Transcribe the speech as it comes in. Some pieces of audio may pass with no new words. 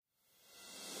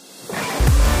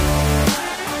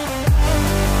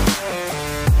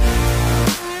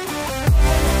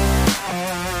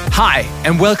Hi,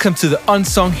 and welcome to the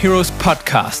Unsung Heroes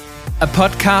podcast, a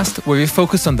podcast where we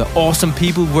focus on the awesome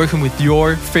people working with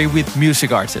your favorite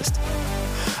music artist.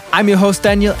 I'm your host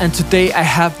Daniel, and today I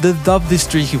have the lovely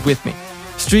Streaky with me.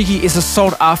 Streaky is a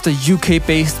sought-after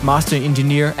UK-based mastering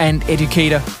engineer and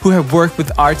educator who have worked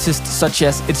with artists such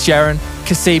as Ed Sheeran,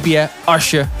 Kasabian,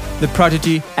 Usher, The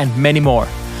Prodigy, and many more.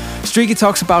 Streaky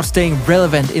talks about staying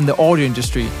relevant in the audio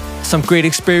industry, some great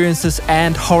experiences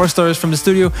and horror stories from the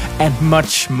studio, and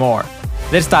much more.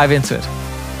 Let's dive into it.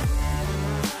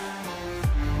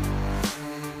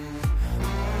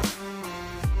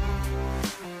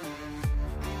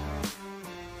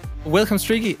 Welcome,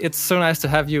 Streaky. It's so nice to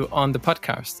have you on the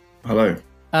podcast. Hello.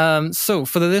 So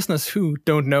for the listeners who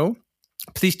don't know,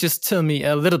 please just tell me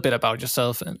a little bit about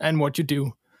yourself and what you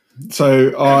do.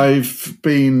 So I've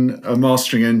been a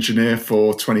mastering engineer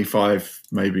for 25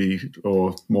 maybe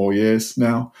or more years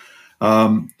now,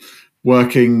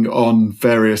 working on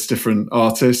various different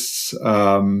artists,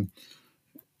 loads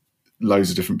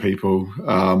of different people.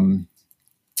 Do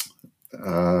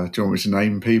you want me to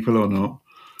name people or not?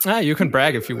 You can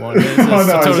brag if you want. It's no,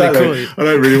 totally exactly. cool. I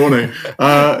don't really want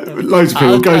to. Loads of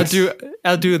people.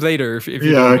 I'll do it later if you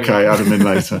yeah, want. Okay, add them in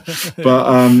later.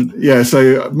 But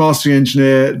so mastering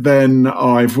engineer, then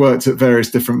I've worked at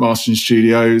various different mastering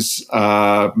studios,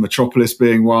 Metropolis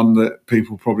being one that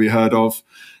people probably heard of.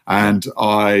 And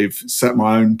I've set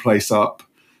my own place up,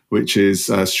 which is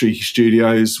Streaky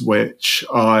Studios, which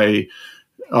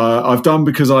I've done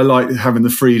because I like having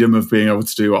the freedom of being able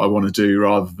to do what I want to do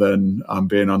rather than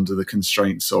being under the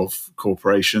constraints of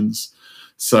corporations.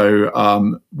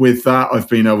 So with that, I've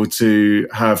been able to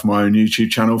have my own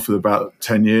YouTube channel for about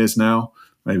 10 years now,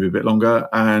 maybe a bit longer.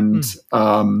 And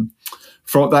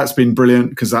that's been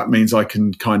brilliant because that means I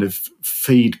can kind of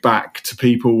feed back to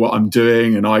people what I'm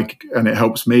doing, and it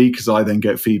helps me because I then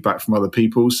get feedback from other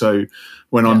people. So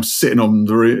when I'm sitting on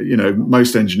the room,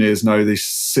 most engineers know they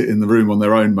sit in the room on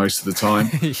their own most of the time.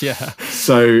 Yeah.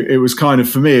 So it was kind of,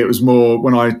 for me, it was more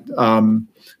when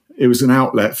it was an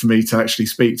outlet for me to actually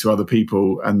speak to other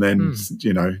people. And then,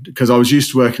 because I was used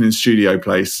to working in studio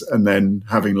place and then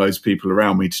having loads of people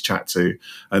around me to chat to.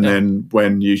 And then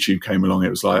when YouTube came along, it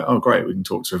was like, oh, great, we can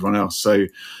talk to everyone else. So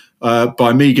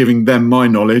by me giving them my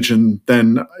knowledge, and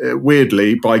then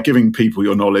weirdly, by giving people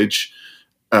your knowledge,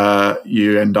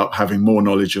 you end up having more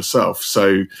knowledge yourself.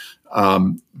 So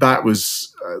that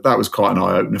was quite an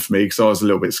eye-opener for me because I was a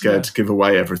little bit scared to give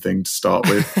away everything to start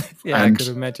with. I could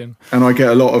imagine. And I get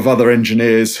a lot of other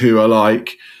engineers who are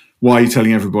like, why are you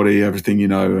telling everybody everything you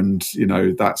know? And,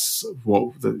 that's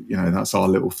that's our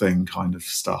little thing kind of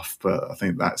stuff. But I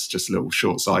think that's just a little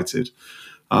short-sighted.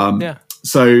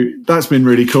 So that's been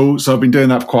really cool. So I've been doing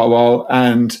that for quite a while.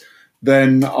 And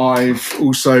then I've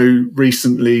also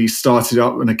recently started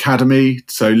up an academy.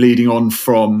 So leading on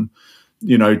from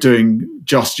doing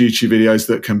just YouTube videos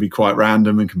that can be quite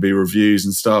random and can be reviews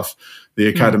and stuff. The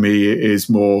academy is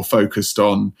more focused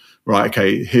on, right,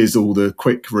 okay, here's all the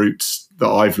quick routes that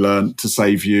I've learned to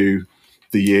save you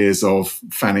the years of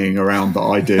fannying around that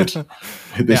I did.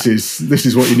 This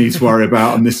is what you need to worry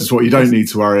about, and this is what you don't need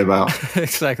to worry about.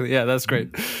 Exactly. Yeah, that's great.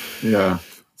 Yeah.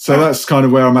 So that's kind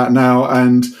of where I'm at now.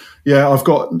 And I've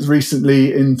got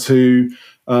recently into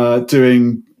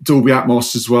doing Dolby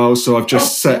Atmos as well. So I've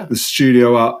just set the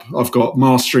studio up. I've got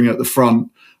mastering at the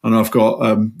front, and I've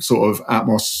got sort of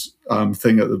Atmos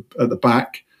thing at the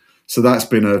back. So that's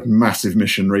been a massive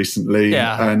mission recently,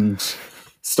 and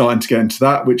starting to get into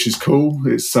that, which is cool.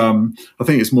 It's I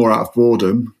think it's more out of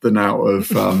boredom than out of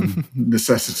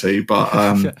necessity, but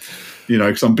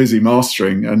because I'm busy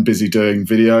mastering and busy doing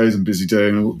videos and busy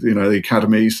doing the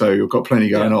academy, so I've got plenty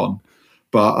going on.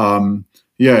 But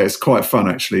it's quite fun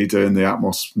actually doing the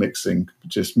Atmos mixing,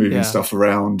 just moving stuff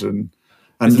around and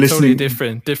it's listening.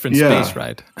 Totally different space,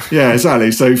 right? Yeah,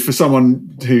 exactly. So for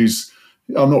someone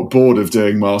I'm not bored of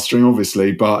doing mastering,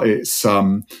 obviously, but it's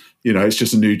it's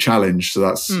just a new challenge. So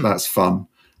that's fun.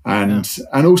 And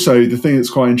also the thing that's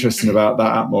quite interesting about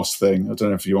that Atmos thing, I don't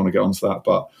know if you want to get onto that,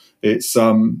 but it's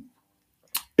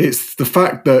the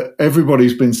fact that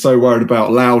everybody's been so worried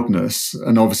about loudness,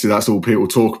 and obviously that's all people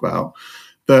talk about,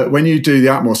 that when you do the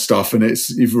Atmos stuff and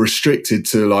you've restricted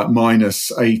to like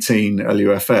minus 18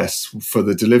 LUFS for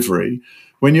the delivery,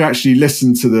 when you actually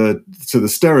listen to the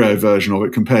stereo version of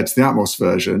it compared to the Atmos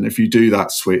version, if you do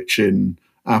that switch in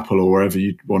Apple or wherever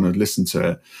you want to listen to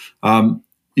it,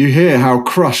 you hear how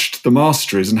crushed the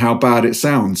master is and how bad it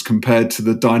sounds compared to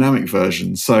the dynamic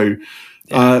version. So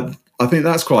I think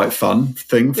that's quite a fun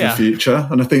thing for the future.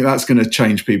 And I think that's going to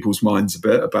change people's minds a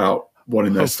bit about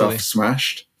wanting their stuff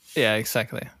smashed. Yeah,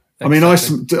 exactly. I mean,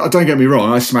 don't get me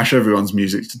wrong. I smash everyone's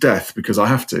music to death because I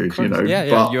have to, you know. Yeah,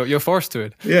 but, you're forced to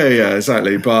it. Yeah,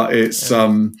 exactly. But it's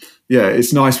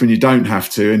it's nice when you don't have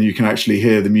to, and you can actually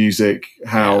hear the music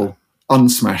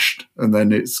unsmashed, and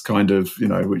then it's kind of, you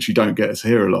know, which you don't get to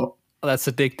hear a lot. Well, that's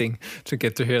addicting to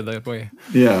get to hear that way.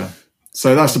 Yeah.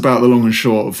 So that's about the long and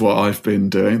short of what I've been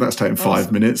doing. That's taken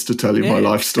 5 minutes to tell you my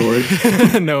life story.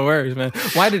 No worries, man.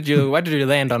 Why did you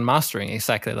land on mastering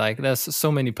exactly? Like, there's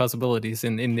so many possibilities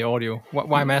in the audio.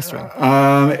 Why mastering?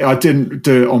 I didn't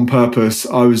do it on purpose.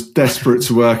 I was desperate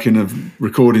to work in a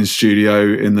recording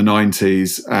studio in the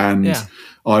 90s, and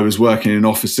I was working in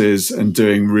offices and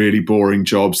doing really boring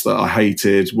jobs that I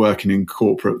hated, working in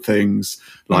corporate things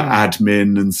like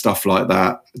admin and stuff like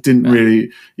that. Didn't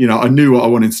really, you know, I knew what I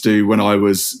wanted to do when I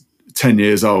was 10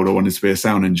 years old. I wanted to be a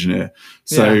sound engineer.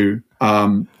 So,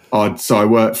 I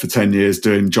worked for 10 years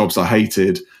doing jobs I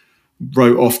hated,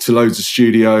 wrote off to loads of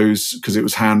studios because it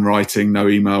was handwriting, no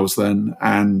emails then.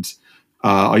 And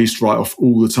I used to write off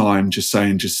all the time, just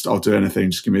saying, I'll do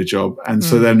anything, just give me a job. And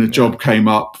so then a job came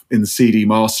up in CD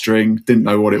mastering, didn't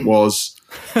know what it was.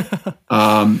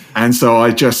 And so I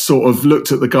just sort of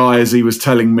looked at the guy as he was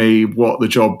telling me what the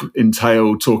job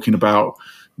entailed, talking about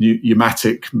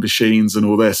pneumatic machines and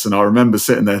all this. And I remember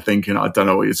sitting there thinking, I don't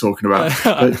know what you're talking about,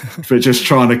 but just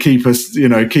trying to keep us, you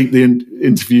know, keep the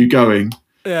interview going.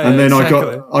 Yeah, and then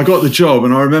exactly. I got the job,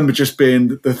 and I remember just being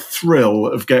the thrill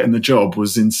of getting the job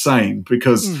was insane,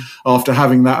 because after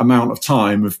having that amount of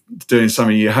time of doing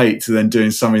something you hate to then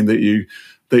doing something that you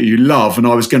love, and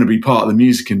I was going to be part of the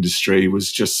music industry,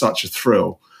 was just such a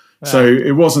thrill. Wow. So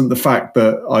it wasn't the fact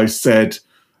that I said,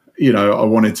 you know, I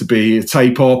wanted to be a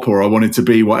tape op or I wanted to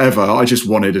be whatever. I just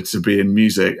wanted it to be in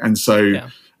music, and so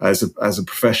as a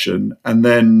profession, and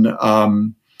then.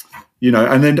 You know,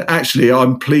 and then actually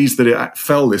I'm pleased that it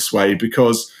fell this way,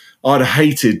 because I'd have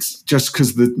hated, just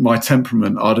because my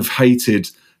temperament, I'd have hated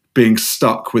being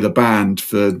stuck with a band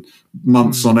for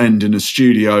months on end in a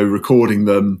studio recording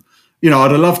them. You know, I'd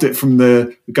have loved it from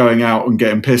the going out and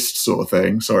getting pissed sort of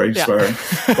thing. Sorry, swearing.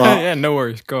 But, no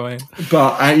worries. Go ahead.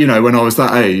 But, you know, when I was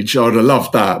that age, I'd have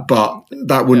loved that. But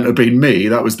that wouldn't have been me.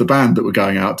 That was the band that were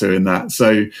going out doing that.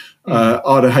 So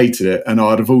I'd have hated it. And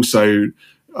I'd have also...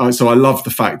 so I love the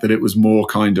fact that it was more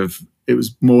 9 to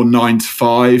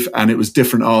 5, and it was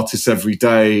different artists every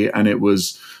day, and it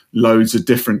was loads of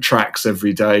different tracks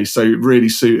every day. So it really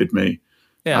suited me.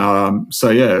 Yeah.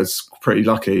 It's pretty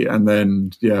lucky. And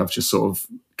then, I've just sort of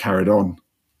carried on.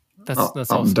 That's up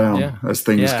awesome. And down as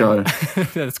things go.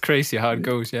 That's crazy how it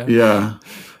goes. Yeah. Yeah.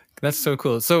 That's so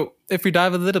cool. So if we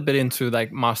dive a little bit into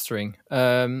like mastering,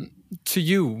 to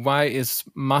you, why is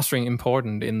mastering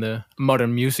important in the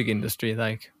modern music industry?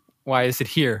 Like, why is it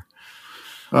here?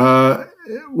 Well,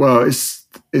 it's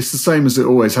the same as it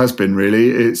always has been,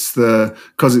 really.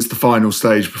 Because it's the final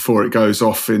stage before it goes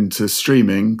off into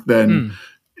streaming. Then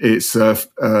it's a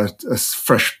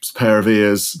fresh pair of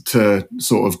ears to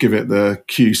sort of give it the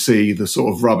QC, the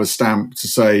sort of rubber stamp to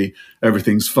say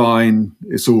everything's fine,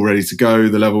 it's all ready to go,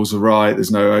 the levels are right,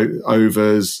 there's no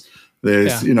overs.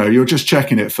 There's, you know, you're just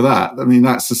checking it for that. I mean,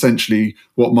 that's essentially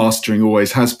what mastering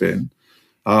always has been.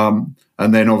 And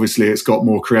then obviously it's got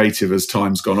more creative as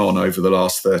time's gone on over the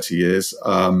last 30 years.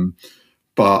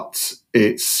 But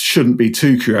it shouldn't be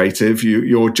too creative.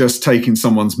 You're just taking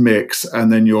someone's mix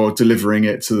and then you're delivering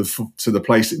it to the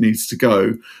place it needs to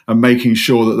go, and making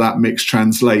sure that mix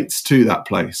translates to that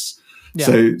place.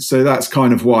 Yeah. So that's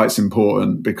kind of why it's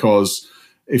important, because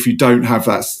if you don't have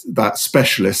that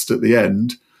specialist at the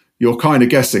end, you're kind of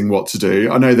guessing what to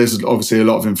do. I know there's obviously a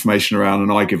lot of information around,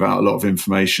 and I give out a lot of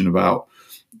information about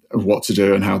what to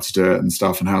do and how to do it and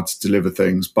stuff, and how to deliver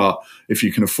things. But if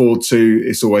you can afford to,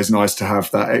 it's always nice to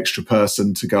have that extra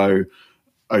person to go,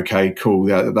 okay, cool,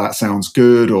 that sounds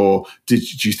good. Or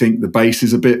did you think the bass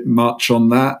is a bit much on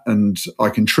that? And I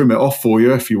can trim it off for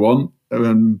you if you want.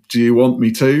 Do you want me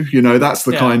to? You know, that's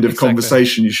the kind of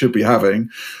conversation you should be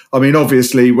having. I mean,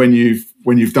 obviously, when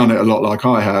you've done it a lot like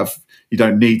I have, you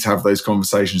don't need to have those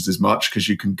conversations as much, because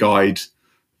you can guide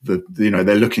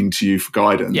they're looking to you for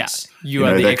guidance. Yeah, you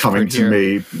are the they're coming to here.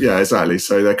 Me. Yeah, exactly.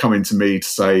 So they're coming to me to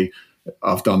say,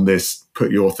 I've done this,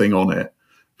 put your thing on it.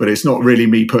 But it's not really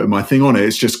me putting my thing on it.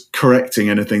 It's just correcting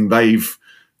anything they've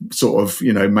sort of,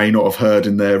 may not have heard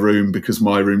in their room, because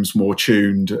my room's more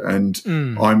tuned, and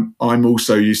I'm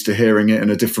also used to hearing it in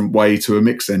a different way to a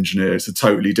mix engineer. It's a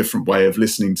totally different way of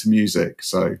listening to music.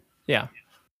 So yeah.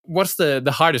 What's the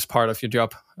hardest part of your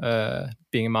job,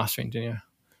 being a master engineer?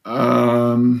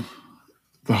 The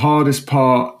hardest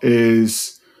part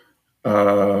is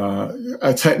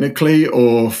technically,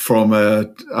 or from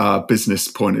a business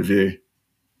point of view?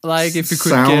 Like if you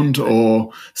could sound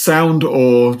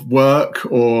or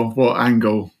work or what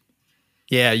angle?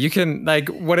 Yeah, you can, like,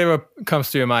 whatever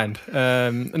comes to your mind.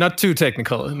 Not too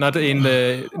technical. Not in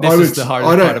the. This is the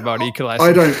hardest part about equalizing.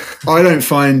 I don't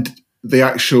find the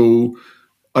actual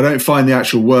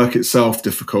work itself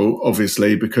difficult,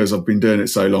 obviously, because I've been doing it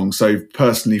so long. So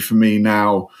personally, for me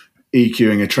now,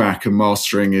 EQing a track and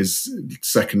mastering is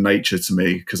second nature to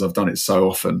me because I've done it so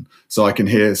often. So I can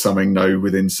hear something, know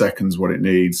within seconds what it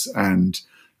needs, and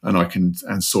I can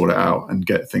sort it out and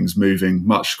get things moving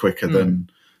much quicker than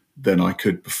I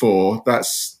could before.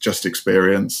 That's just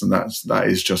experience, and that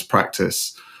is just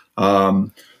practice. I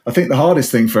think the hardest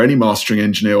thing for any mastering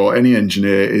engineer or any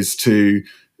engineer is to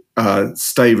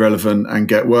stay relevant and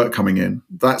get work coming in.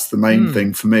 That's the main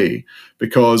thing for me,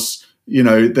 because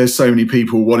there's so many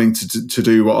people wanting to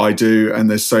do what I do, and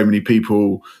there's so many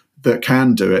people that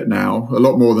can do it now, a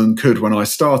lot more than could when I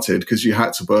started, because you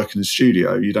had to work in a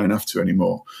studio. You don't have to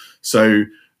anymore. So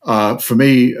for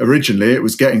me, originally, it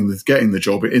was getting the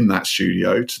job in that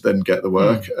studio to then get the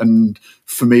work. And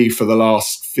for me, for the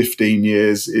last 15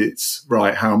 years, it's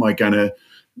right. How am I going to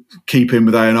keep in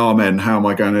with A&R men? How am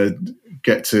I going to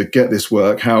get this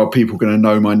work? How are people going to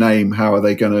know my name? How are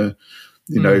they going to,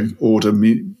 order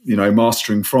me,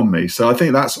 mastering from me? So I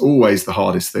think that's always the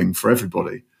hardest thing for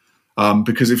everybody.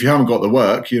 Because if you haven't got the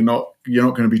work, you're not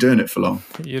going to be doing it for long.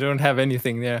 You don't have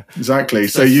anything there. Exactly.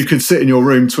 So you could sit in your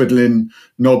room twiddling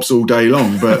knobs all day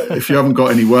long, but if you haven't got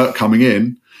any work coming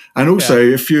in, and also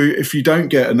if you don't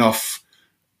get enough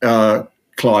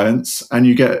clients and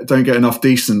you don't get enough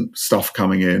decent stuff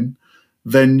coming in,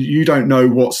 then you don't know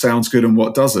what sounds good and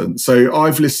what doesn't. So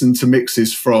I've listened to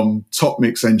mixes from top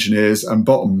mix engineers and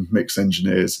bottom mix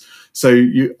engineers. So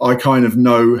I kind of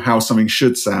know how something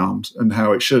should sound and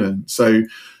how it shouldn't. So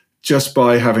just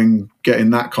by getting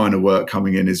that kind of work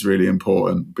coming in is really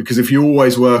important, because if you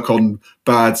always work on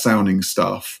bad sounding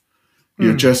stuff,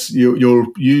 you'll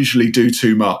usually do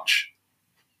too much.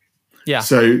 Yeah.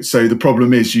 So the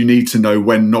problem is you need to know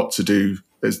when not to do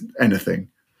anything.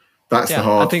 That's the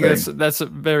hard thing. I think that's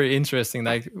very interesting.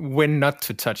 Like when not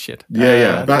to touch it.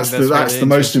 That's the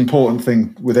most important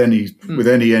thing with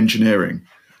any engineering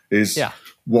is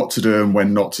what to do and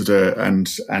when not to do it, and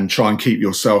try and keep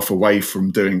yourself away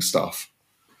from doing stuff.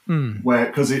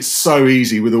 Because it's so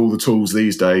easy with all the tools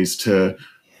these days to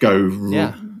go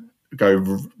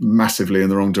massively in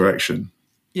the wrong direction.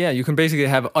 Yeah, you can basically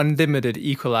have unlimited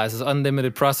equalizers,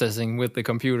 unlimited processing with the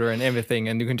computer and everything,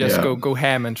 and you can just go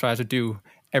ham and try to do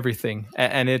everything,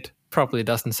 and it probably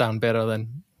doesn't sound better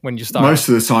than when you start. Most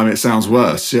of the time it sounds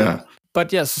worse, yeah.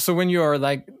 But yes, so when you are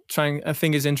like trying, I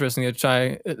think it's interesting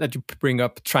that you bring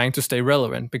up trying to stay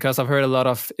relevant, because I've heard a lot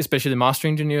of, especially master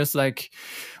engineers, like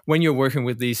when you're working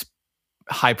with these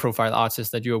high profile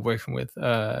artists that you're working with,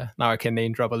 now I can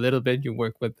name drop a little bit, you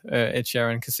work with Ed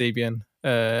Sheeran, Kasabian,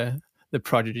 The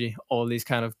Prodigy, all these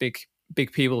kind of big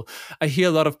people. I hear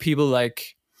a lot of people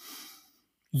like,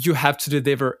 you have to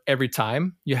deliver every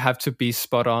time. You have to be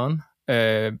spot on.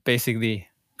 Basically,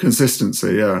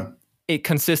 consistency. Yeah,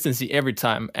 consistency every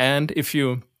time. And if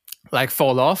you like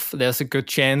fall off, there's a good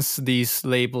chance these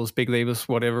labels, big labels,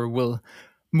 whatever, will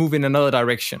move in another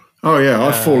direction. Oh yeah,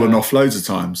 I've fallen off loads of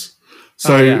times.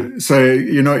 So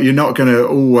you're not going to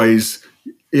always.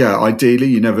 Yeah, ideally,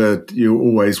 you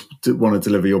always want to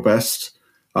deliver your best.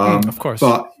 Of course.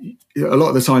 But a lot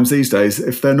of the times these days,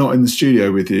 if they're not in the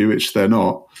studio with you, which they're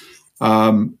not,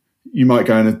 you might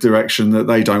go in a direction that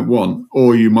they don't want,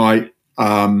 or you might,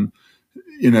 so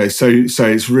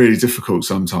it's really difficult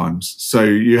sometimes. So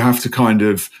you have to kind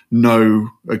of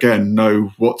know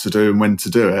what to do and when to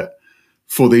do it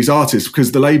for these artists,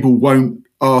 because the label won't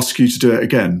ask you to do it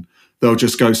again. They'll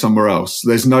just go somewhere else.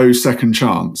 There's no second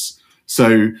chance.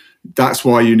 So that's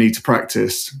why you need to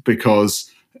practice,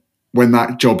 because when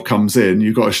that job comes in,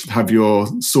 you've got to have your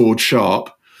sword sharp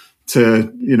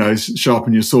to,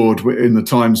 sharpen your sword in the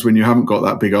times when you haven't got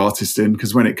that big artist in,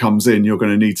 because when it comes in, you're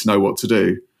going to need to know what to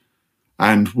do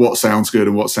and what sounds good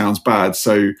and what sounds bad.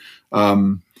 So,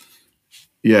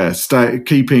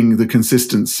 keeping the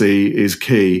consistency is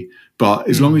key. But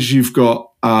as long as you've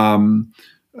got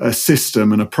a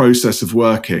system and a process of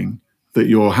working that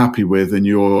you're happy with, and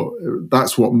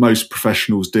that's what most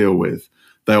professionals deal with.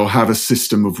 They'll have a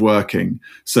system of working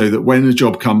so that when a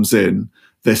job comes in,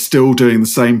 they're still doing the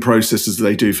same process as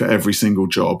they do for every single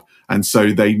job. And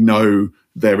so they know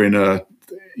they're in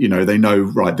they know,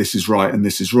 right, this is right and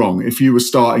this is wrong. If you were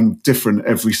starting different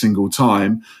every single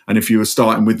time, and if you were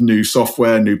starting with new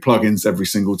software, new plugins every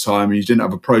single time, and you didn't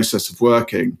have a process of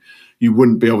working, you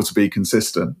wouldn't be able to be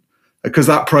consistent. because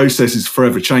that process is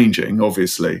forever changing,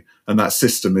 obviously, and that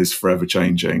system is forever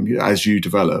changing as you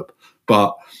develop.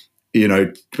 But you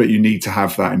need to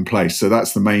have that in place. So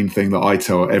that's the main thing that I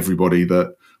tell everybody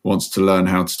that wants to learn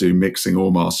how to do mixing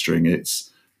or mastering.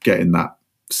 It's getting that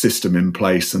system in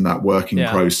place and that working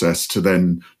process to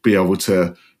then be able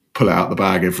to pull it out the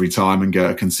bag every time and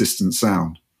get a consistent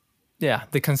sound. Yeah,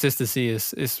 the consistency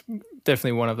is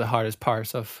definitely one of the hardest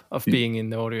parts of being in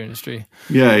the audio industry.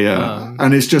 Yeah.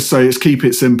 And it's just it's keep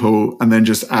it simple and then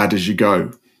just add as you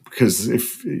go. Because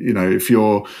if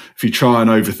you try and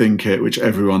overthink it, which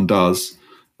everyone does,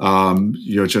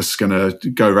 you're just going to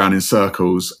go around in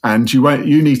circles. And you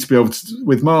need to be able to,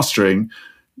 with mastering,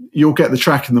 you'll get the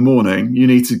track in the morning. You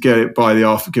need to get it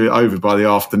give it over by the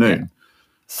afternoon. Yeah.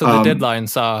 So the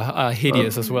deadlines are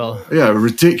hideous as well. Yeah,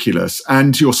 ridiculous.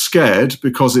 And you're scared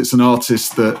because it's an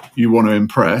artist that you want to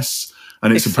impress,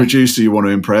 and it's a producer you want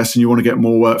to impress, and you want to get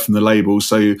more work from the label.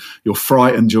 So you're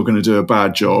frightened you're going to do a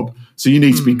bad job. So you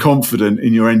need to be confident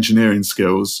in your engineering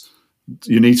skills.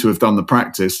 You need to have done the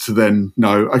practice to then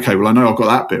know, okay, well, I know I've got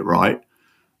that bit right.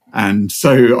 And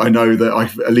so I know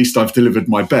that at least I've delivered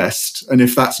my best. And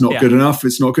if that's not good enough,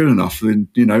 it's not good enough. Then,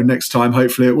 next time,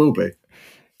 hopefully it will be.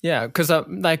 Yeah, because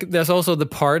there's also the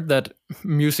part that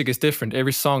music is different.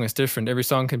 Every song is different. Every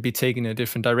song can be taken in a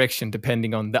different direction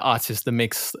depending on the artist, the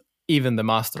mix, even the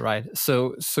master, right?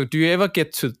 So do you ever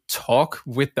get to talk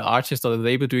with the artist or the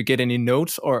label? Do you get any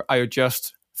notes, or are you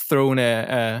just thrown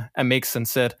a mix and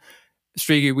said,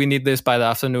 Streaky, we need this by the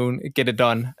afternoon, get it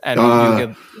done?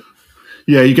 And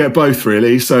you get both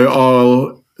really.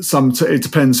 So it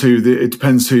depends where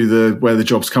the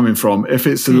job's coming from. If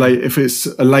it's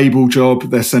a label job,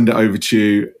 they send it over to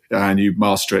you and you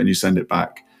master it and you send it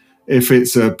back. If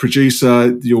it's a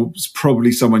producer, it's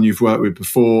probably someone you've worked with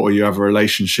before or you have a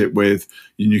relationship with,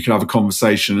 and you can have a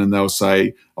conversation and they'll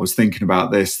say, I was thinking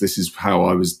about this. This is how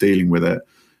I was dealing with it.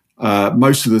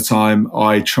 Most of the time,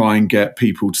 I try and get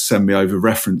people to send me over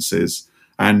references,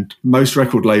 and most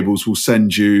record labels will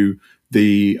send you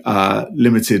the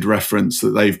limited reference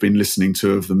that they've been listening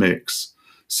to of the mix.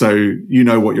 So you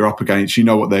know what you're up against, you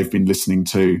know what they've been listening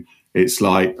to. It's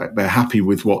like they're happy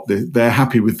with they're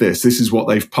happy with this. This is what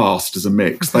they've passed as a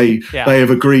mix. They have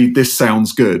agreed this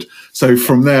sounds good. So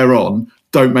from there on,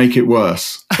 don't make it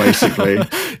worse, basically.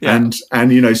 And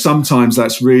sometimes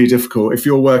that's really difficult. If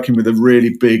you're working with a really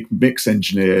big mix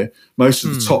engineer, most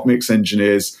of the top mix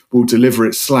engineers will deliver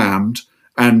it slammed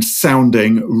and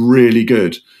sounding really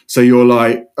good. So you're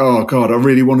like, oh God, I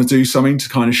really want to do something to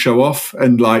kind of show off.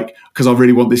 And because I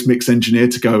really want this mix engineer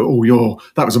to go, oh,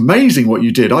 that was amazing what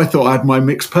you did. I thought I had my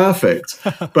mix perfect.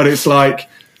 But it's like,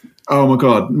 oh my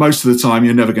God, most of the time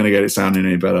you're never going to get it sounding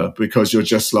any better because you're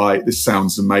just like, this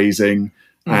sounds amazing.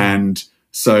 And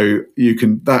so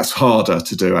that's harder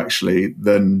to do actually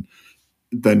than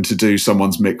to do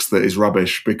someone's mix that is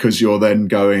rubbish, because you're then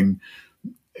going,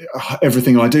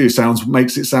 everything I do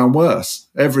makes it sound worse.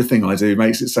 Everything I do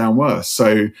makes it sound worse.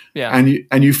 So,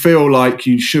 and you feel like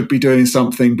you should be doing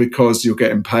something because you're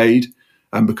getting paid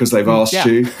and because they've asked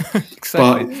you,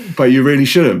 exactly. but you really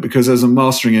shouldn't, because as a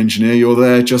mastering engineer, you're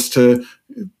there just to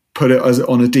put it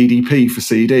on a DDP for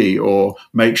CD or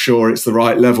make sure it's the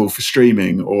right level for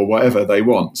streaming or whatever they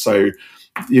want. So,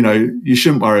 you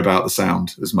shouldn't worry about the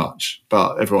sound as much,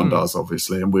 but everyone does,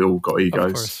 obviously, and we all got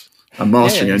egos. And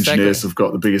mastering engineers have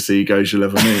got the biggest egos you'll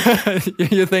ever meet.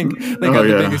 You think they got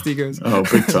the biggest egos? Oh,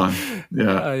 big time.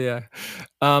 Yeah.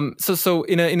 So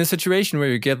in a situation where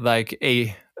you get like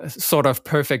a sort of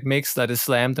perfect mix that is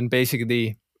slammed and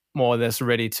basically more or less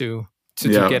ready to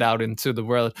get out into the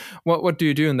world, what do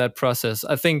you do in that process?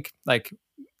 I think like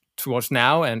towards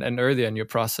now and earlier in your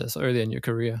process, earlier in your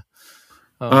career.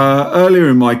 Earlier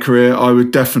in my career, I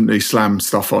would definitely slam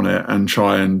stuff on it and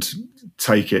try and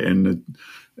take it in.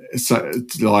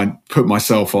 Put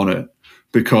myself on it,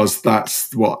 because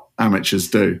that's what amateurs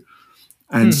do.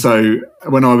 And so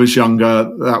when I was younger,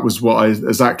 that was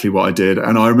exactly what I did.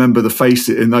 And I remember the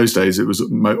faces in those days, it was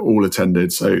all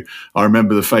attended. So I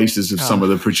remember the faces of some of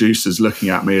the producers looking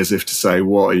at me as if to say,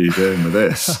 what are you doing with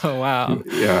this? Oh, wow.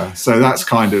 Yeah. So that's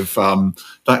kind of,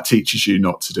 that teaches you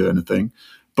not to do anything.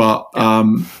 But,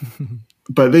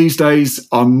 but these days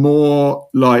I'm more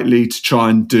likely to try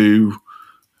and do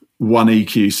one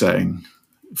EQ setting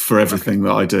for everything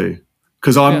that I do,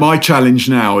 because my challenge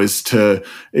now is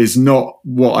not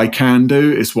what I can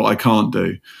do, it's what I can't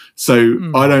do. So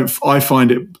I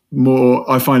find it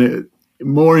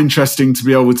more interesting to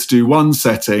be able to do one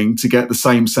setting to get the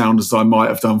same sound as I might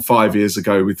have done 5 years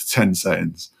ago with 10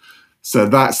 settings. So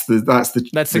that's the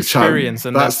experience,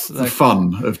 and that's the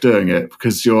fun of doing it,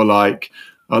 because you're like,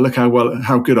 oh, look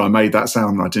how good I made that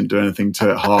sound. I didn't do anything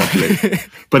to it hardly.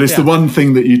 But it's the one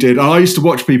thing that you did. And I used to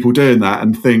watch people doing that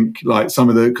and think like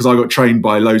because I got trained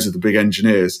by loads of the big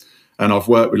engineers and I've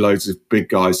worked with loads of big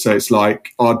guys. So it's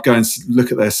like, I'd go and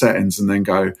look at their settings and then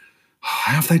go,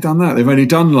 how have they done that? They've only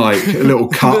done like a little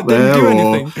cut there,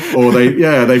 or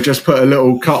they've just put a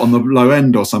little cut on the low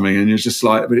end or something, and you're just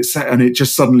like, but it's set, and it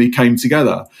just suddenly came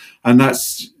together, and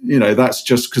that's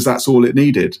just because that's all it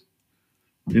needed,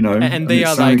 And they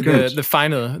are like the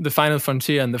final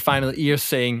frontier and the final ear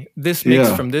saying this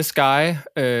mix from this guy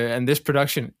and this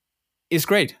production is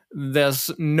great. There's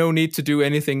no need to do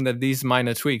anything that these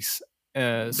minor tweaks.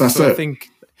 So I think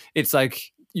it's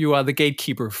like you are the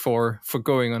gatekeeper for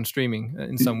going on streaming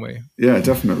in some way. Yeah,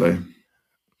 definitely.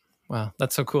 Wow,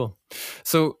 that's so cool.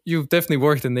 So you've definitely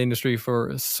worked in the industry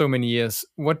for so many years.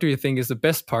 What do you think is the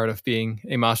best part of being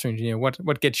a master engineer?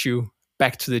 What gets you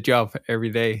back to the job every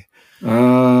day?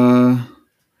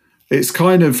 It's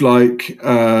kind of like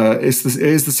it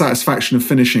is the satisfaction of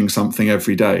finishing something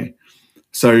every day.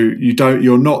 So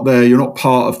you're not there, you're not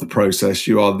part of the process,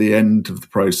 you are the end of the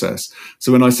process.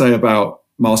 So when I say about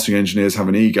mastering engineers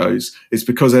having egos, it's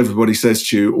because everybody says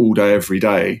to you all day, every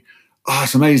day, oh,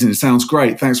 it's amazing, it sounds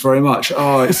great, thanks very much.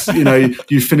 Oh, it's,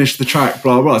 you finished the track,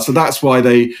 blah, blah. So that's why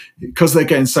because they're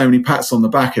getting so many pats on the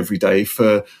back every day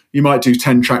you might do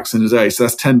 10 tracks in a day. So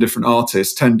that's 10 different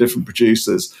artists, 10 different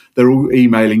producers. They're all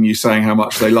emailing you saying how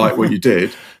much they like what you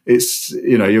did. It's,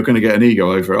 you're going to get an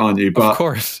ego over it, aren't you? But, of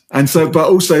course. But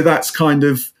also that's kind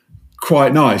of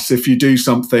quite nice if you do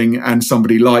something and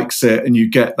somebody likes it and you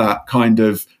get that kind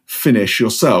of finish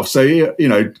yourself. So,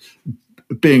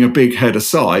 being a big head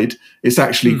aside, it's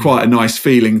actually quite a nice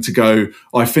feeling to go,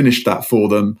 I finished that for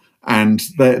them and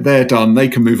they're done. They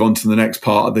can move on to the next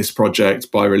part of this project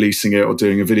by releasing it or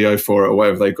doing a video for it or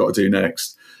whatever they've got to do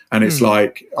next. And it's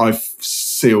like, I've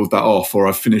sealed that off or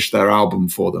I've finished their album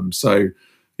for them. So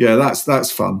yeah,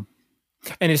 that's fun.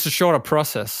 And it's a shorter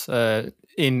process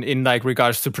in like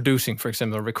regards to producing, for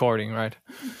example, recording, right?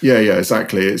 Yeah,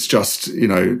 exactly. It's just,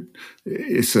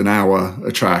 it's an hour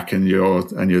a track and you're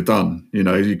done.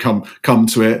 You come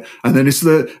to it, and then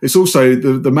it's also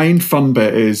the main fun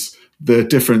bit is the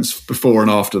difference before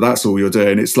and after. That's all you're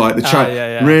doing. It's like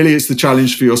really it's the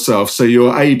challenge for yourself. So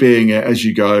you're A-Bing it as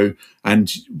you go,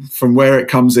 and from where it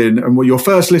comes in, and your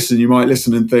first listen, you might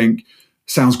listen and think,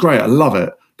 sounds great, I love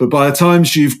it. But by the time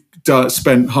you've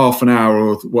spent half an hour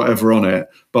or whatever on it,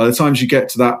 by the time you get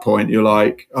to that point, you're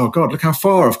like, oh God, look how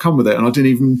far I've come with it. And I didn't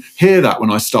even hear that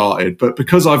when I started. But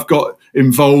because I've got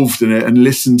involved in it and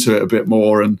listened to it a bit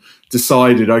more and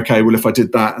decided, okay, well, if I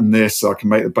did that and this, I can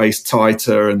make the bass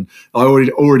tighter. And I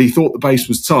already thought the bass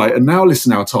was tight. And now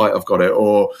listen how tight I've got it.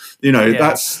 Or,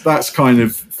 that's kind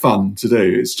of fun to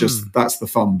do. It's just, that's the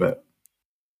fun bit.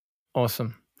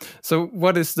 Awesome. So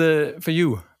what is for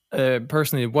you,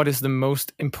 personally, what is the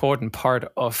most important part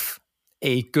of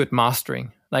a good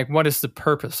mastering? Like, what is the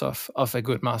purpose of a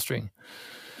good mastering?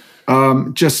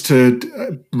 Just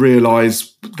to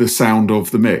realize the sound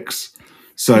of the mix.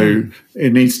 So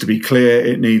it needs to be clear.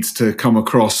 It needs to come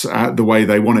across the way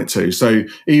they want it to. So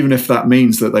even if that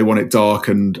means that they want it dark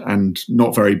and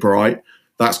not very bright,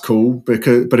 that's cool.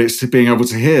 But it's being able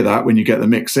to hear that when you get the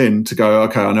mix in to go,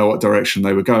 okay, I know what direction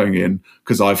they were going in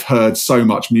because I've heard so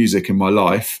much music in my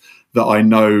life that I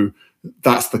know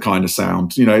that's the kind of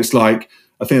sound. It's like,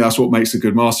 I think that's what makes a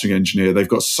good mastering engineer. They've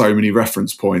got so many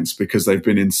reference points because they've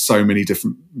been in so many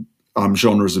different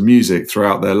genres of music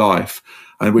throughout their life,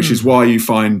 and which is why you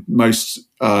find most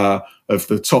of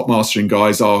the top mastering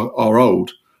guys are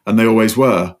old, and they always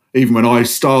were. Even when I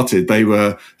started, they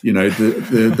were,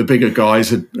 the bigger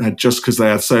guys had just because they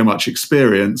had so much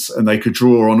experience and they could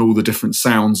draw on all the different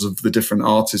sounds of the different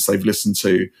artists they've listened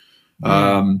to.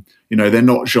 They're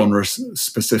not genre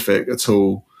specific at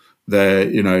all. They're,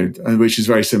 and which is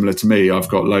very similar to me. I've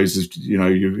got loads of,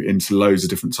 you're into loads of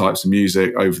different types of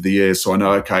music over the years. So I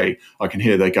know, okay, I can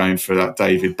hear they're going for that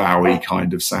David Bowie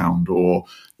kind of sound, or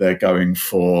they're going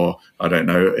for, I don't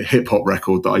know, a hip hop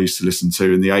record that I used to listen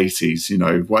to in the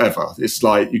 80s, whatever. It's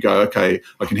like you go, okay,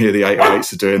 I can hear the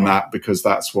 808s are doing that because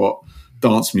that's what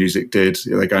dance music did.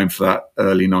 They're going for that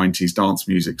early 90s dance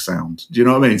music sound. Do you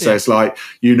know what I mean? So it's like,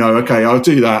 okay, I'll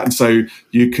do that. And so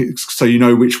you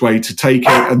know which way to take it,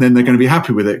 and then they're going to be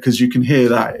happy with it because you can hear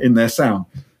that in their sound.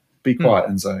 Be quiet,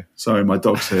 Enzo. Sorry, my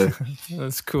dog's here.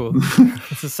 That's cool.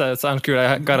 It sounds good.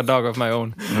 I got a dog of my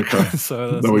own. Okay.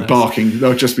 So they'll be barking.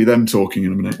 They'll just be them talking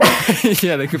in a minute.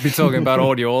 Yeah, they could be talking about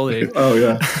audio all day. Oh,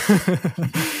 yeah.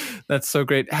 That's so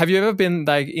great. Have you ever been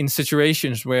like in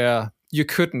situations where you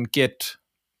couldn't get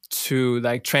to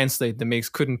like translate the mix,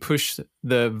 couldn't push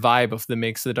the vibe of the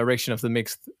mix, the direction of the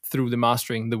mix through the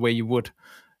mastering the way you would.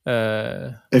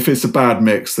 If it's a bad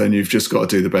mix, then you've just got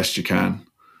to do the best you can.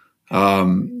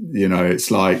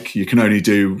 It's like you can only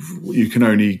do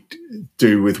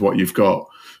with what you've got.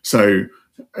 So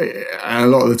a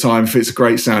lot of the time, if it's a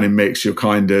great sounding mix, you're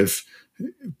kind of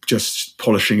just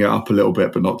polishing it up a little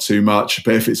bit, but not too much.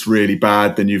 But if it's really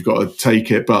bad, then you've got to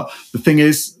take it. But the thing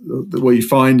is, what you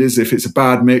find is if it's a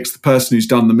bad mix, the person who's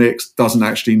done the mix doesn't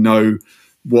actually know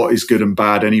what is good and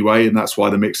bad anyway, and that's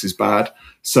why the mix is bad.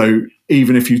 So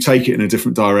even if you take it in a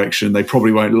different direction, they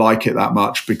probably won't like it that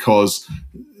much because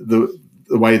the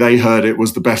way they heard it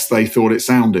was the best they thought it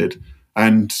sounded.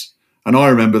 And I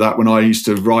remember that when I used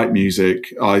to write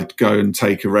music, I'd go and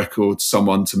take a record to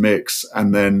someone to mix,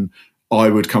 and then I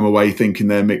would come away thinking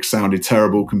their mix sounded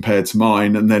terrible compared to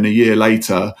mine. And then a year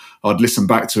later, I'd listen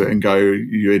back to it and go,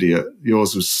 "You idiot,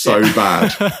 yours was so bad."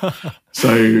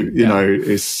 So,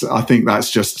 I think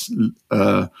that's just,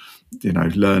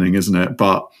 learning, isn't it?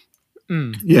 But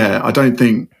I don't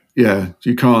think,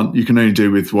 you can only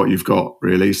do with what you've got,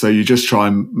 really. So you just try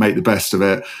and make the best of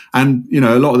it. And,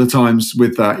 a lot of the times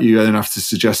with that, you then have to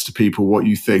suggest to people what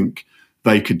you think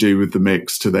they could do with the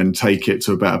mix to then take it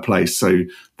to a better place. So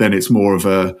then it's more of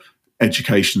a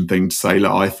education thing to say,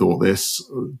 "Look, I thought this,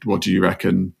 what do you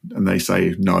reckon?" And they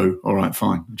say, "No." All right,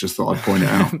 fine. I just thought I'd point it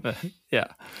out.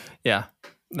 Yeah.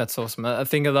 That's awesome. I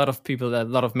think a lot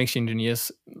of mix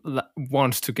engineers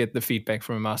want to get the feedback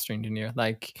from a master engineer.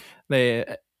 Like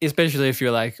they, especially if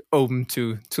you're like open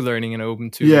to learning and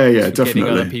open to, to getting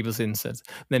other people's insights,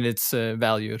 then it's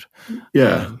valued.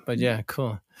 Yeah. But yeah,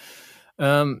 cool.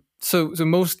 So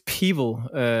most people,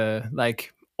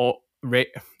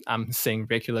 I'm saying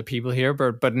regular people here,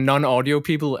 but non-audio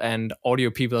people and audio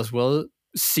people as well,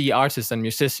 see artists and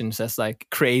musicians as like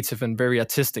creative and very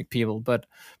artistic people. But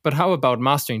how about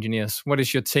master engineers? What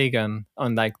is your take on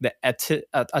like the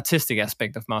artistic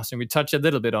aspect of mastering? We touched a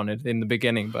little bit on it in the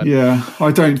beginning, but yeah,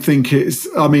 I don't think it's.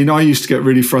 I mean, I used to get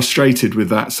really frustrated with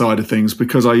that side of things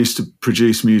because I used to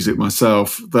produce music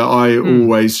myself. That I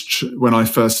always, when I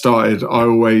first started, I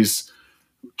always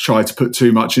tried to put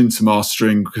too much into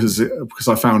mastering because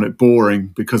I found it boring.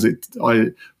 Because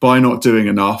by not doing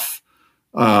enough.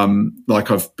 Like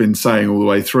I've been saying all the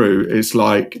way through, it's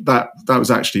like that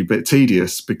was actually a bit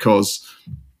tedious because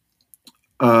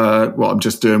I'm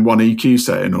just doing one EQ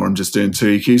setting or I'm just doing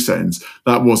two EQ settings.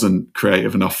 That wasn't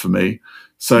creative enough for me.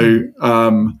 So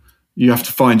you have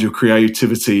to find your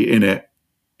creativity in it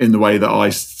in the way that I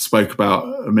spoke about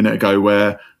a minute ago,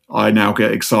 where I now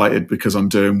get excited because I'm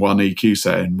doing one EQ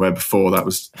setting where before that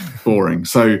was boring.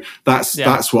 So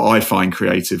that's what I find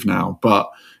creative now.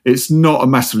 But it's not a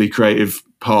massively creative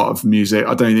part of music.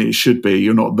 I don't think it should be.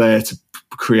 You're not there to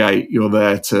create. You're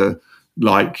there to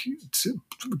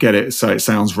get it so it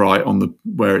sounds right on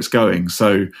where it's going.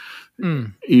 So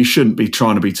you shouldn't be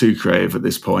trying to be too creative at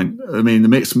this point. I mean,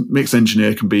 the mix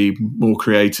engineer can be more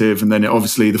creative, and then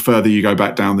obviously the further you go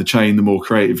back down the chain, the more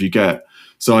creative you get.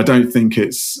 So I don't think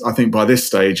I think by this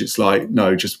stage it's like,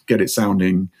 no, just get it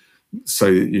sounding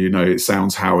so that it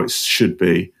sounds how it should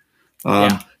be.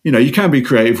 You can be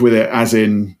creative with it, as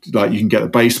in like you can get the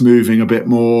bass moving a bit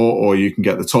more, or you can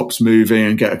get the tops moving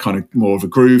and get a kind of more of a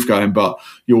groove going, but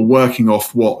you're working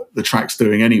off what the track's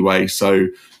doing anyway. So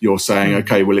you're saying,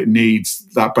 okay, well,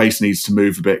 that bass needs to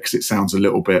move a bit because it sounds a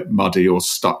little bit muddy or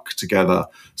stuck together.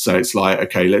 So it's like,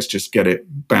 okay, let's just get it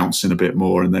bouncing a bit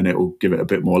more and then it will give it a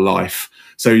bit more life.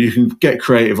 So you can get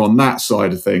creative on that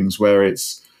side of things where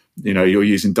it's, you're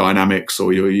using dynamics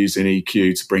or you're using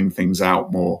EQ to bring things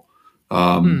out more.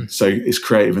 So it's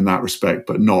creative in that respect,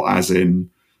 but not as in,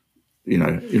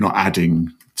 you're not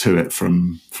adding to it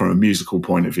from a musical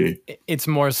point of view. It's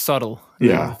more subtle.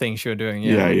 Things you're doing.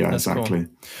 Yeah, exactly.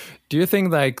 Cool. Do you think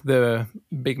like the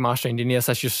big master engineers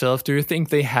as yourself, do you think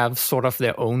they have sort of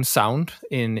their own sound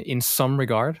in some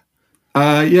regard?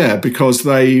 Yeah, because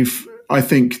I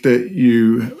think that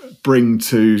you bring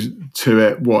to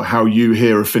it how you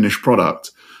hear a finished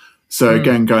product. So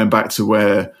again, going back to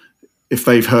where, if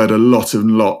they've heard a lot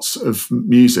and lots of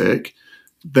music,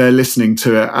 they're listening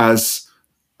to it as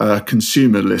a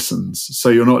consumer listens. So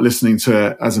you're not listening to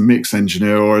it as a mix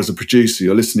engineer or as a producer,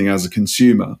 you're listening as a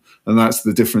consumer. And that's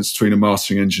the difference between a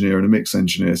mastering engineer and a mix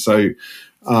engineer. So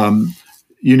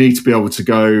you need to be able to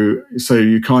go, so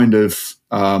you kind of,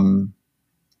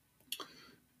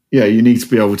 you need to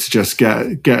be able to just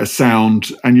get a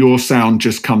sound, and your sound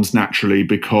just comes naturally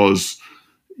because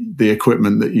the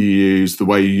equipment that you use, the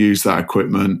way you use that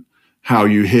equipment, how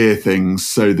you hear things,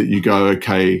 so that you go,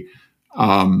 okay,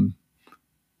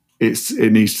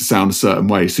 it needs to sound a certain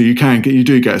way. So you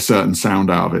do get a certain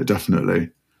sound out of it, definitely.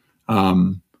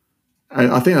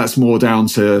 I think that's more down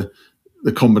to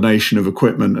the combination of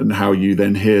equipment and how you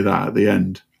then hear that at the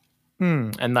end.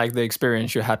 And like the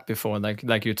experience you had before,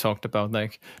 like you talked about,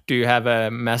 like, do you have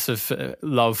a massive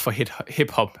love for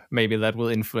hip hop? Maybe that will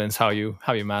influence how you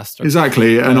master.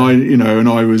 Exactly, and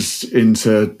I was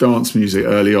into dance music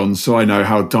early on, so I know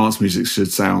how dance music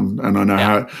should sound, and I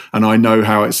know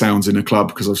how it sounds in a club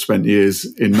because I've spent years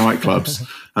in nightclubs,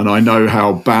 and I know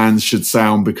how bands should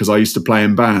sound because I used to play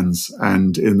in bands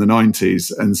and in the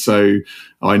 90s, and so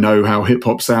I know how hip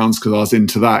hop sounds because I was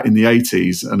into that in the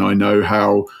 80s, and I know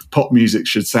how pop music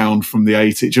should sound from the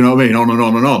 80s. Do you know what I mean? On and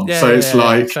on and on. So it's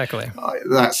like exactly.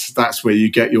 That's where you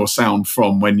get your sound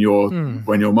from when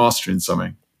you're mastering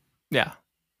something. Yeah,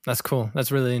 that's cool.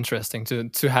 That's really interesting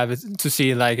to have it, to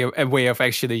see like a way of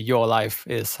actually your life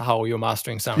is how your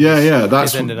mastering sound. Yeah,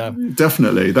 that's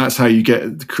definitely. That's how you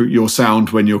get your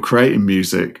sound when you're creating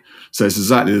music. So it's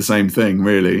exactly the same thing,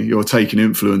 really. You're taking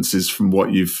influences from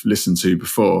what you've listened to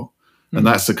before. And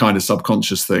that's a kind of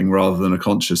subconscious thing rather than a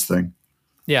conscious thing.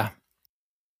 Yeah.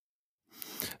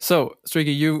 So,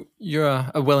 Streaky, you're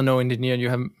a well-known engineer and you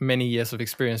have many years of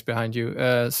experience behind you.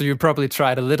 So you probably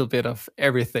tried a little bit of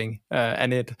everything.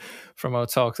 And from our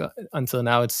talks until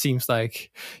now, it seems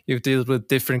like you've dealt with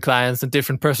different clients and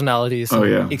different personalities.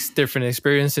 Different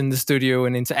experience in the studio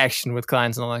and interaction with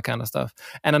clients and all that kind of stuff.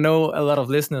 And I know a lot of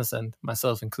listeners, and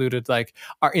myself included, like,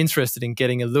 are interested in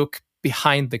getting a look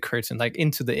behind the curtain, like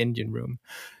into the engine room.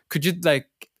 Could you like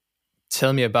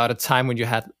tell me about a time when you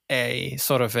had a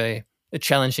sort of a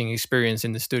challenging experience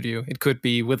in the studio? It could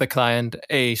be with a client,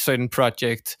 a certain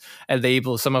project, a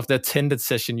label, some of the attended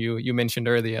session you mentioned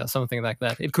earlier, something like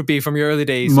that. It could be from your early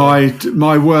days.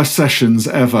 My worst sessions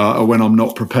ever are when I'm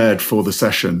not prepared for the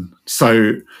session.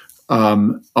 So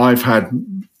I've had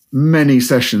many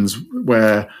sessions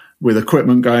where, with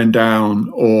equipment going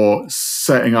down or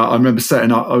setting up, I remember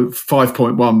setting up,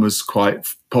 5.1 was quite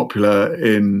popular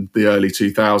in the early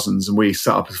 2000s, and we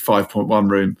set up a 5.1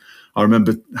 room. I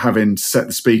remember having set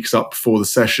the speakers up before the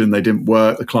session. They didn't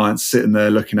work. The client's sitting there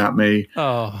looking at me.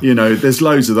 Oh. There's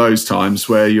loads of those times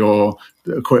where the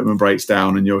equipment breaks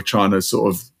down and you're trying to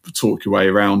sort of talk your way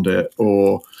around it.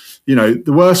 Or, the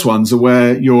worst ones are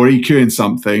where you're EQing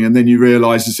something and then you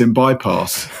realize it's in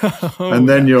bypass. And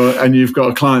then you've got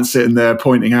a client sitting there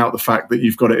pointing out the fact that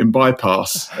you've got it in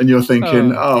bypass. And you're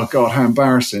thinking, oh God, how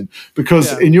embarrassing.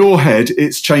 Because in your head,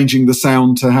 it's changing the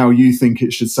sound to how you think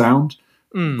it should sound.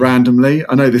 Randomly.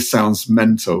 I know this sounds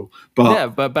mental,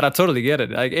 but but I totally get it.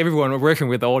 Like, everyone working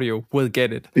with audio will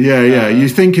get it. Yeah. You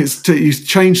think you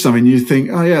change something, you think,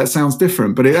 oh yeah, it sounds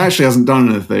different, but it actually hasn't done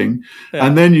anything. Yeah.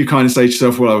 And then you kind of say to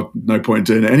yourself, well, no point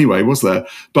in doing it anyway, was there?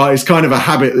 But it's kind of a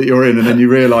habit that you're in, and then you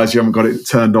realize you haven't got it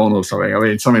turned on or something. I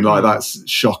mean, something like that's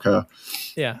shocker.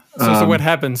 Yeah. So what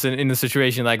happens in a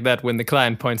situation like that when the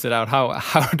client points it out?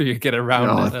 How do you get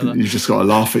around it? You just got to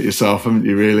laugh at yourself, haven't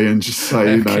you, really, and just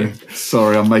say,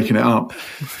 sorry, I'm making it up.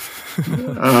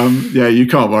 You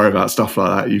can't worry about stuff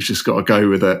like that. You've just got to go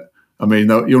with it. I mean,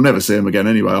 you'll never see them again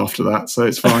anyway after that, so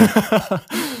it's fine.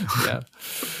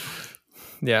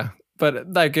 Yeah.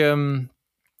 But like,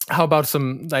 how about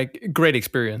some like great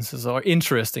experiences or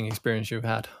interesting experience you've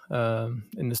had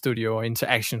in the studio or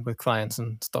interaction with clients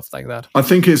and stuff like that? I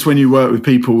think it's when you work with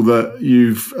people that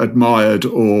you've admired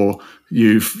or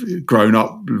you've grown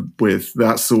up with.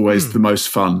 That's always the most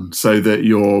fun. So that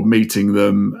you're meeting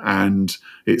them and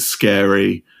it's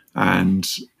scary and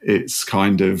it's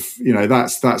kind of,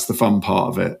 that's the fun part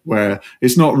of it, where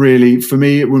it's not really, for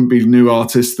me, it wouldn't be new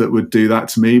artists that would do that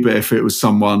to me. But if it was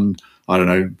someone, I don't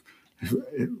know,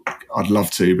 I'd love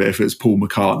to, but if it's Paul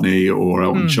McCartney or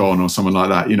Elton John or someone like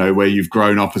that, where you've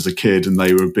grown up as a kid and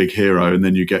they were a big hero, and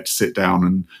then you get to sit down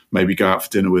and maybe go out for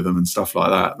dinner with them and stuff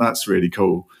like that, that's really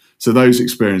cool. So those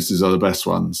experiences are the best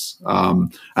ones.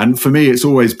 And for me, it's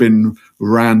always been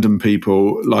random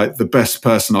people. Like, the best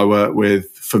person I worked with,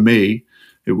 for me,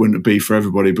 it wouldn't be for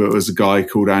everybody, but it was a guy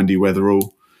called Andy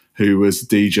Weatherall, who was a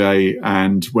DJ,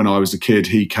 and when I was a kid,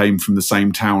 he came from the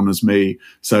same town as me.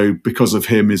 So because of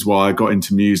him is why I got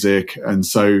into music. And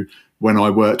so when I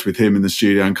worked with him in the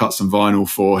studio and cut some vinyl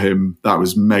for him, that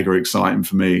was mega exciting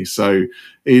for me. So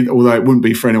although it wouldn't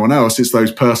be for anyone else, it's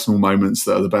those personal moments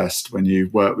that are the best, when you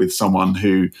work with someone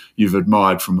who you've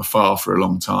admired from afar for a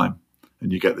long time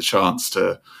and you get the chance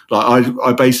to, like,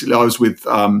 I was with,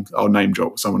 I'll name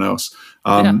drop someone else.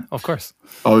 Of course.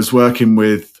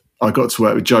 I got to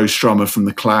work with Joe Strummer from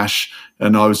The Clash,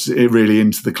 and I was really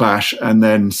into The Clash. And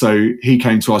then so he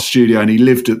came to our studio and he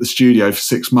lived at the studio for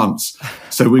 6 months.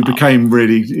 So we became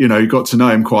really, got to know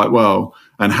him quite well.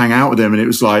 and hang out with him. And it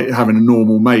was like having a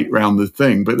normal mate round the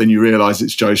thing. But then you realise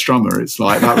it's Joe Strummer. It's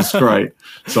like, that was great.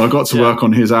 So I got to work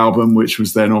on his album, which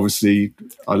was then obviously,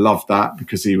 I loved that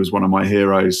because he was one of my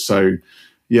heroes. So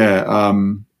yeah,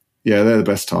 they're the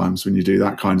best times when you do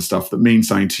that kind of stuff that means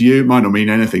something to you. It might not mean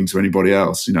anything to anybody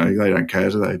else. You know, they don't care,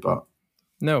 do they? But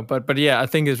no, but yeah, I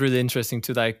think it's really interesting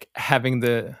to like having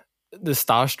the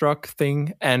starstruck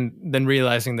thing and then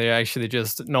realizing they're actually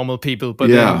just normal people, but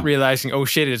then realizing, oh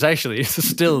shit, it's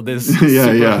still this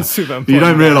super important. You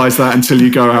don't realize that until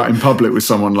you go out in public with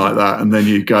someone like that, and then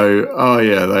you go, oh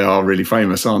yeah, they are really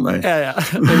famous, aren't they? Yeah.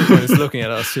 Everyone is looking at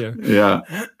us here. Yeah.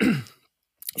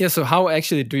 Yeah, so how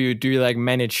actually do you like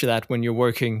manage that when you're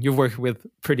working with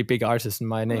pretty big artists in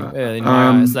my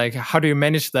eyes? Like, how do you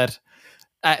manage that?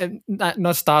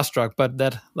 Not starstruck, but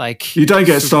that like you don't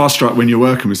get starstruck when you're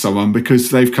working with someone because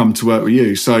they've come to work with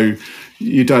you. So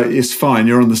you don't. It's fine.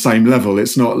 You're on the same level.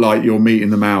 It's not like you're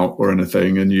meeting them out or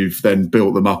anything, and you've then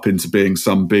built them up into being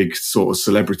some big sort of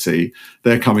celebrity.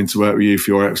 They're coming to work with you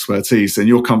for your expertise, and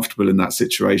you're comfortable in that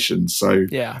situation. So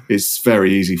it's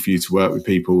very easy for you to work with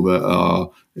people that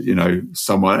are, you know,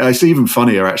 someone. It's even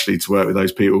funnier actually to work with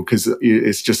those people because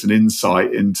it's just an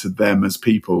insight into them as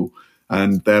people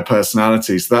and their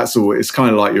personalities. So that's all. It's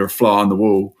kind of like you're a fly on the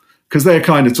wall because they're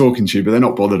kind of talking to you, but they're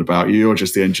not bothered about you. You're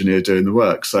just the engineer doing the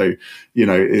work. So, you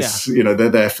know, it's, you know, they're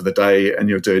there for the day and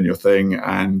you're doing your thing,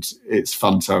 and it's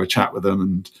fun to have a chat with them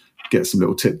and get some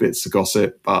little tidbits to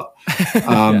gossip. But,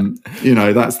 you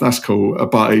know, that's cool.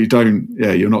 But you're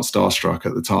not starstruck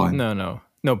at the time.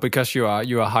 No, because you are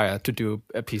hired to do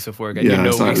a piece of work and you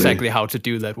know exactly how to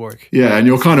do that work. Yeah, and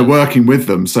you're kind of working with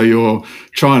them. So you're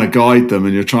trying to guide them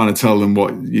and you're trying to tell them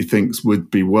what you think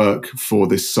would be work for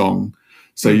this song.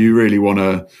 So you really want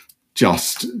to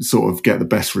just sort of get the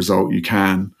best result you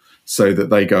can so that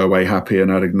they go away happy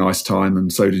and had a nice time,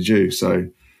 and so did you. So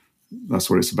that's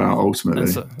what it's about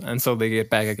ultimately. And so they get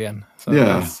back again. So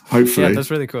hopefully. Yeah,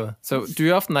 that's really cool. So do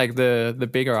you often like the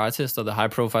bigger artists or the high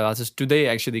profile artists, do they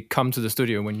actually come to the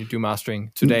studio when you do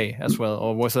mastering today as well?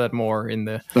 Or was that more in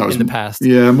the past?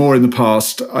 Yeah, more in the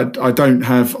past. I don't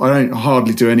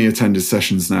hardly do any attended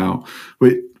sessions now,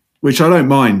 which I don't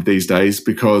mind these days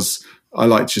because I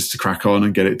like just to crack on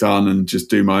and get it done and just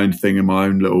do my own thing in my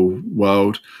own little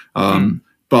world.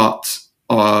 But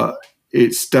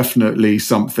it's definitely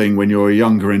something when you're a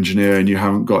younger engineer and you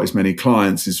haven't got as many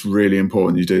clients, it's really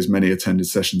important you do as many attended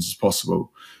sessions as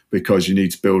possible because you need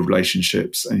to build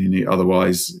relationships and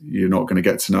otherwise you're not going to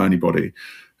get to know anybody.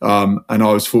 And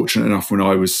I was fortunate enough when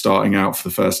I was starting out for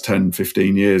the first 10,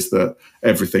 15 years that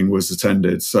everything was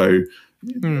attended. So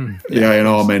the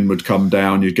A&R men would come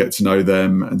down, you'd get to know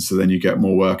them, and so then you get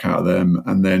more work out of them,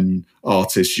 and then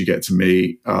artists you get to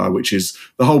meet, which is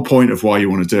the whole point of why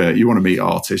you want to do it. You want to meet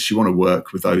artists, you want to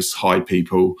work with those high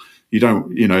people. You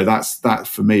don't, you know, that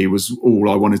for me was all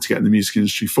I wanted to get in the music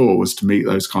industry for, was to meet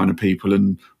those kind of people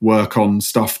and work on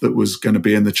stuff that was going to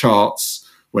be in the charts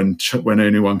when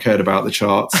anyone cared about the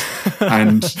charts,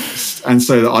 and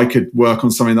so that I could work on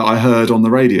something that I heard on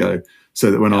the radio. So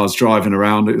that when I was driving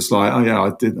around, it was like, oh yeah,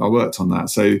 I worked on that.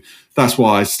 So that's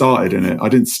why I started in it. I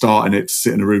didn't start in it to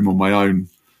sit in a room on my own,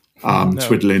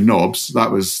 twiddling knobs.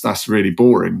 That's really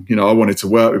boring. You know, I wanted to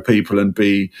work with people and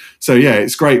so yeah,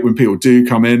 it's great when people do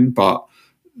come in, but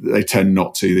they tend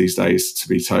not to these days, to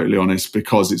be totally honest,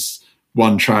 because it's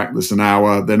one track that's an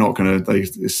hour. They're not going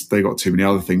to, they got too many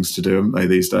other things to do, haven't they,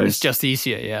 these days? It's just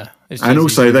easier, yeah. And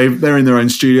also they're in their own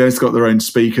studios, got their own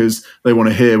speakers. They want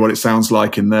to hear what it sounds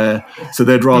like in there. So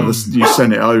they'd rather you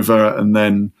send it over and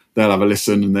then they'll have a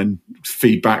listen and then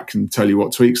feedback and tell you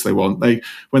what tweaks they want.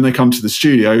 When they come to the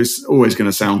studio, it's always going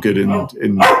to sound good in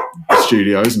the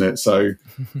studio, isn't it? So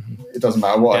it doesn't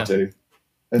matter what I do.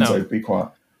 And so be quiet.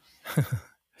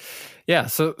 Yeah,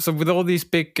 so with all these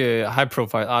big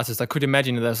high-profile artists, I could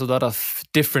imagine there's a lot of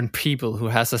different people who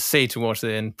has a say towards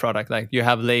the end product. Like you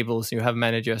have labels, you have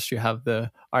managers, you have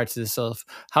the artist itself.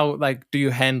 How do you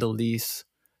handle these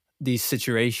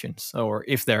situations, or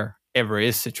if there ever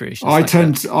is situations? I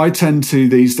tend to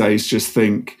these days just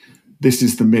think this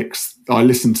is the mix. I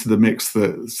listen to the mix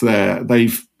that's there.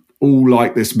 They've all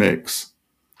liked this mix.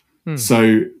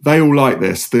 So they all like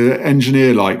this. The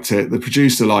engineer liked it. The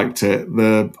producer liked it.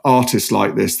 The artist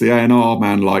liked this. The A&R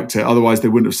man liked it. Otherwise, they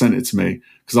wouldn't have sent it to me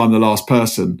because I'm the last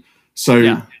person.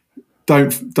 So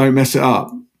don't mess it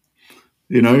up.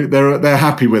 You know, they're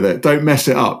happy with it. Don't mess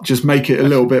it up. Just make it a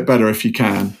little bit better if you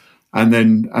can, and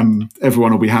then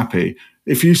everyone will be happy.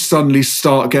 If you suddenly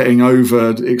start getting over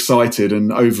excited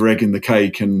and over egging the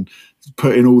cake and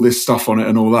putting all this stuff on it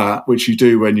and all that, which you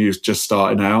do when you're just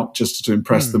starting out, just to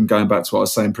impress them, going back to what I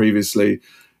was saying previously,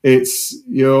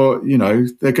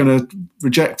 they're going to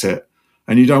reject it,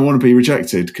 and you don't want to be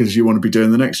rejected because you want to be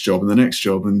doing the next job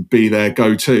and be their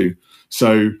go-to.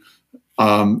 So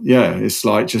it's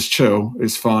like, just chill.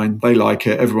 It's fine. They like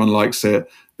it. Everyone likes it.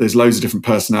 There's loads of different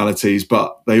personalities,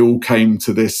 but they all came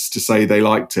to this to say they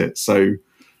liked it. So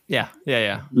yeah.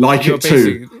 Like it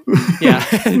too. Yeah.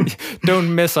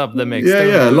 Don't mess up the mix.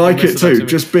 Like it too.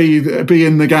 Just be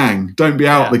in the gang. Don't be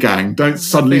out the gang. Don't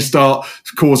suddenly start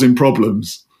causing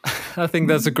problems. I think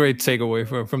that's a great takeaway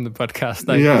from the podcast.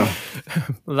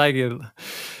 Like it.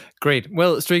 Great.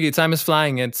 Well, Streaky, time is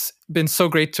flying. It's been so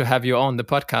great to have you on the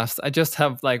podcast. I just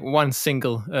have like one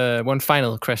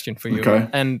final question for you. Okay.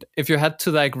 And if you had to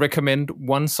like recommend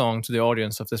one song to the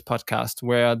audience of this podcast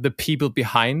where the people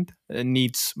behind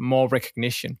needs more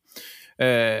recognition,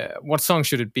 what song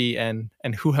should it be, and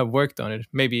who have worked on it?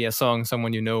 Maybe a song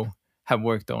someone you know have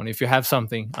worked on. If you have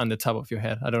something on the top of your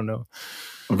head, I don't know.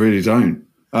 I really don't.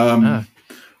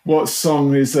 What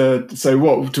song is so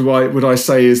what would I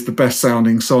say is the best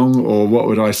sounding song, or what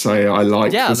would I say I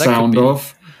like the sound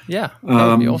of? Yeah, that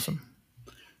would be awesome.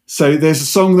 So there's a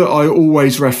song that I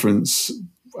always reference.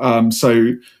 When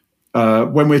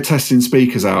we're testing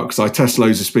speakers out, because I test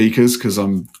loads of speakers because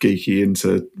I'm geeky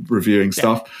into reviewing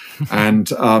stuff, and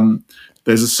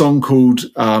there's a song called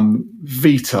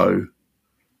Veto.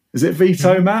 Is it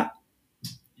Veto, Matt?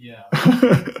 Yeah.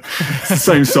 It's the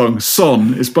same song.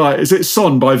 Son is it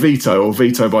Son by Veto or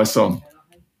Veto by Son?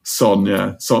 Son,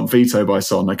 yeah. Son, Veto by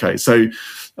Son. Okay. So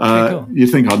cool. You'd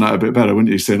think I'd know it a bit better,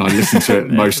 wouldn't you? Seeing I listen to it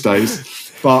most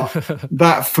days. But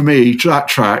that, for me, that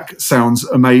track sounds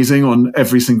amazing on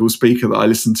every single speaker that I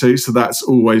listen to. So that's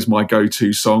always my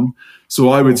go-to song. So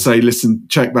I would say,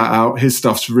 check that out. His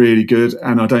stuff's really good.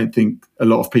 And I don't think a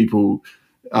lot of people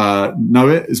know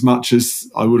it as much as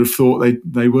I would have thought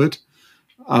they would.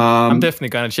 I'm definitely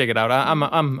gonna check it out.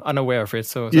 I'm unaware of it,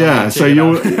 so yeah. So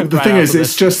the thing is, it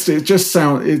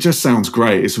just sounds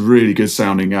great. It's a really good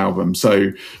sounding album.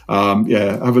 So have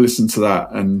a listen to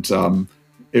that, and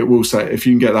it will say, if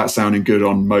you can get that sounding good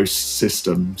on most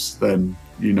systems, then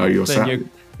you're sound.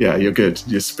 Yeah, you're good.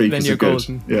 Your speakers are good.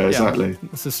 Golden. Yeah, exactly.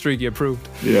 This is Streaky approved.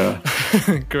 Yeah.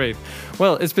 Great.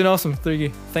 Well, it's been awesome,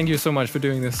 Streaky. Thank you so much for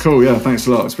doing this. Cool. Yeah. Thanks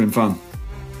a lot. It's been fun.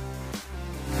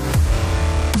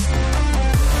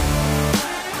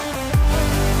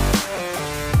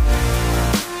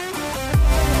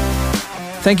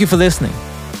 Thank you for listening.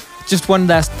 Just one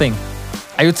last thing.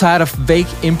 Are you tired of vague,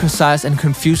 imprecise, and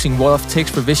confusing wall of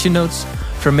text revision notes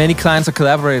from many clients or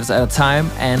collaborators at a time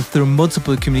and through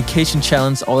multiple communication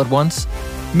challenges all at once?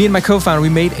 Me and my co-founder, we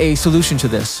made a solution to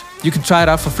this. You can try it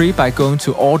out for free by going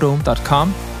to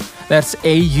audome.com. That's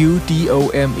AUDOME.com.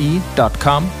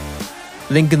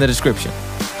 Link in the description.